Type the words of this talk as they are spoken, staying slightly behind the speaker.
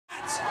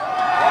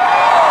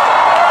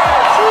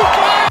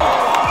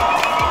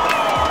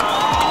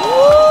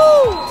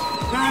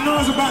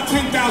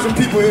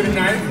here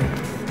tonight,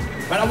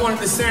 but I wanted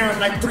to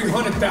sound like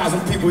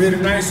 300,000 people here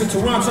tonight. So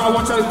Toronto, I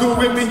want y'all to do it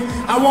with me.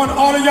 I want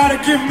all of y'all to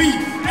give me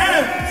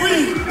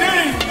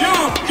everything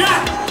y'all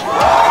got.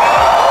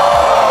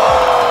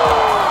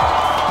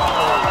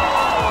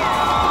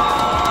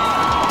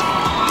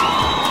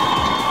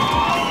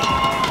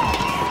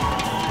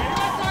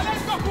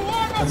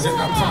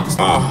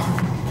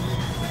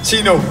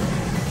 Chino,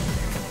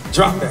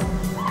 drop that.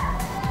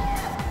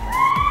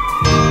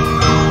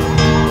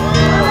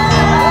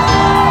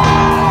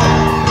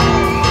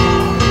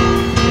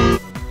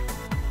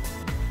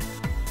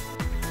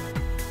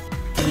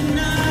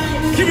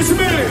 Give me some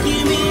minute.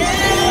 Give me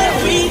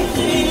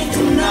everything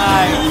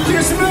tonight. Give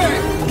me some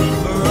minute.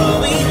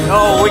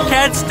 No, we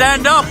can't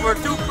stand up. We're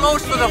too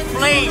close to the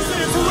flames.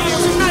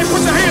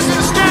 Put your hands in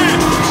the sky.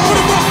 Put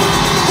them up.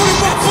 Put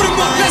them up. Put them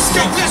up. Let's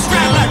go. Let's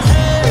ride like it.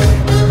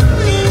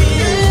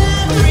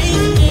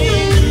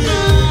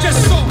 Just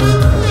so.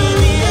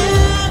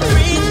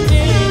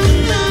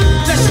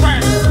 Let's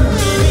ride.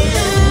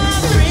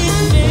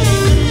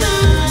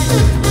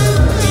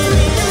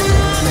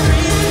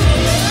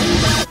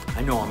 I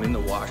know I'm in the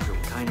washroom,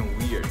 kind of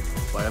weird,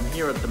 but I'm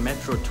here at the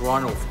Metro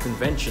Toronto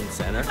Convention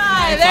Center.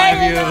 Hi,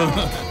 there you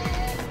go.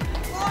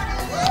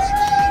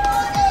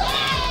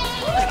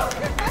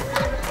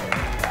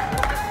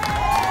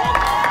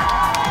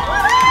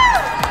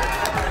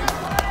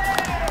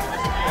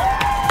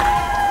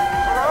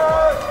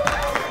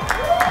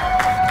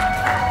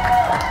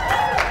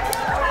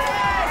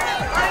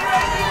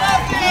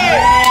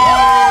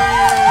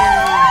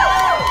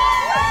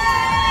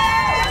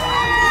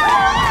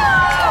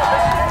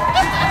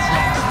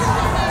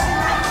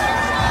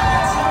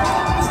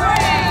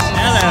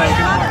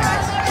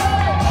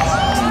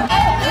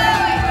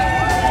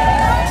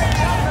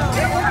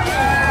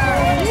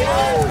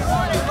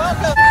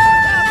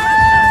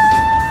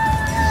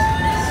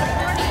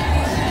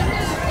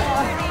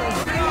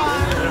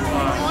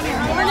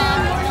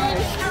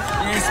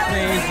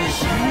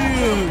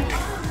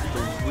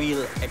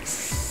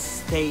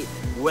 State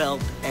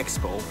Wealth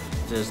Expo.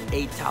 There's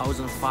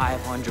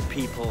 8,500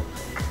 people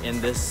in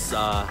this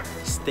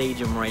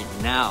stadium right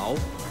now,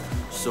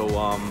 so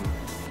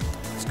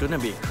it's gonna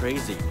be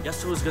crazy.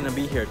 Guess who's gonna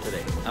be here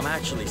today? I'm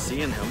actually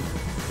seeing him.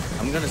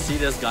 I'm gonna see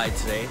this guy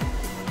today.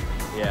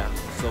 Yeah,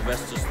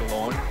 Sylvester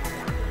Stallone.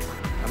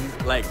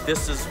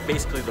 This is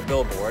basically the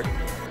billboard.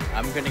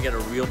 I'm gonna get a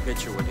real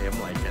picture with him,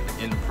 like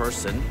in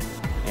person.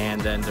 And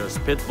then there's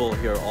Pitbull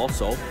here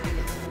also.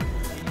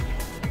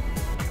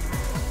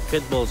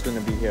 Pitbull is going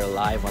to be here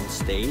live on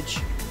stage.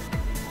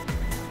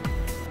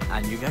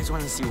 And you guys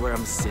want to see where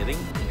I'm sitting?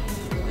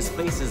 This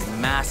place is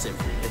massive.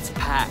 It's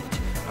packed.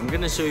 I'm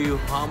going to show you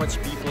how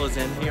much people is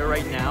in here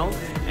right now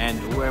and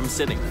where I'm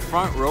sitting.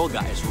 Front row,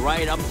 guys,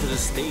 right up to the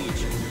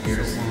stage.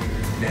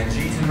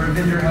 Manjeet and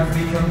Ravinder have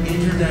become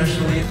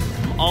internationally.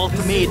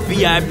 Ultimate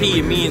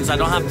VIP means I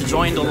don't have to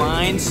join the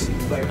lines.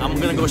 I'm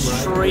gonna go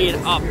straight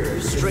up,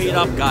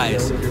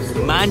 guys.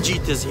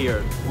 Manjeet is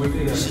here.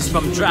 She's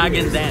from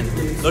Dragon Den.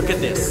 Look at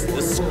this.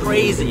 This is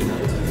crazy.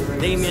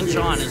 Daymond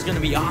John is gonna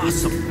be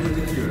awesome.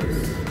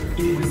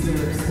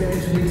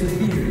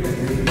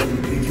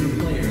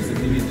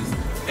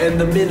 And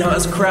the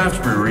Minhas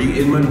Craft Brewery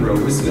in Monroe,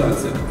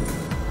 Wisconsin.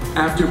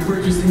 After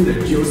purchasing the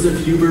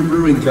Joseph Huber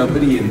Brewing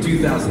Company in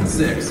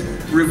 2006,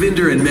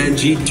 Ravinder and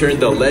Manjeet turned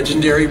the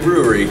legendary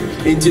brewery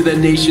into the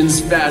nation's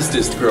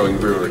fastest growing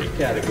brewery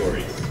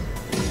category.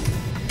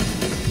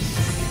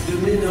 The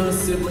Minhas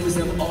siblings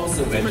have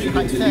also entered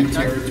into new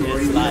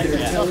territory with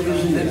their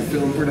television and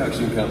film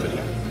production company,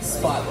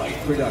 Spotlight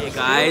Productions. Hey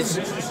guys,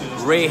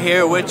 Ray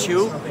here with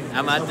you.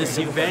 I'm at this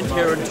event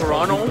here in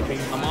Toronto.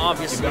 I'm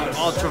obviously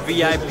ultra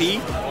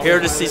VIP, here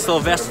to see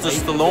Sylvester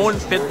Stallone.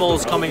 Pitbull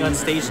is coming on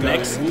stage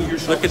next.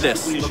 Look at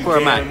this, look where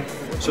I'm at.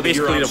 So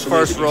basically the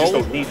first row,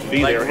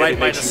 like right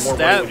by the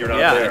step.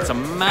 Yeah, it's a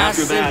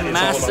massive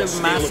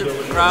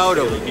crowd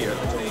over here.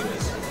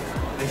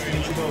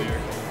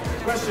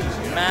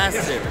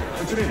 Massive.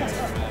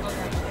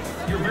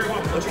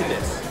 Look at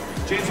this.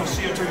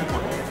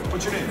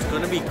 It's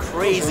gonna be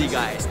crazy,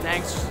 guys.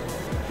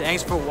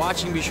 Thanks for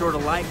watching. Be sure to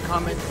like,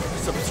 comment,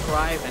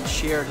 subscribe, and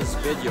share this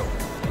video.